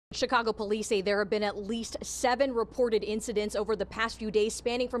Chicago police say there have been at least 7 reported incidents over the past few days,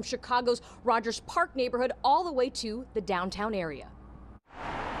 spanning from Chicago's Rogers Park neighborhood all the way to the downtown area.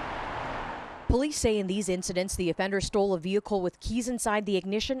 Police say in these incidents, the offender stole a vehicle with keys inside the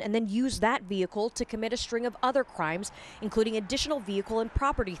ignition and then used that vehicle to commit a string of other crimes, including additional vehicle and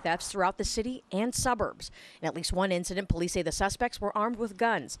property thefts throughout the city and suburbs. In at least one incident, police say the suspects were armed with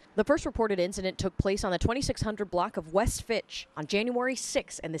guns. The first reported incident took place on the 2600 block of West Fitch on January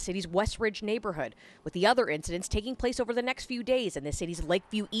 6 in the city's West Ridge neighborhood, with the other incidents taking place over the next few days in the city's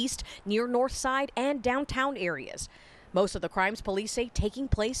Lakeview East, near North Side, and downtown areas. Most of the crimes, police say, taking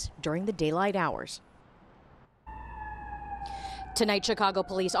place during the daylight hours. Tonight, Chicago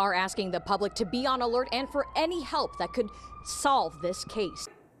police are asking the public to be on alert and for any help that could solve this case.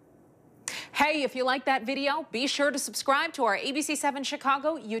 Hey, if you like that video, be sure to subscribe to our ABC7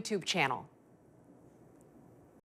 Chicago YouTube channel.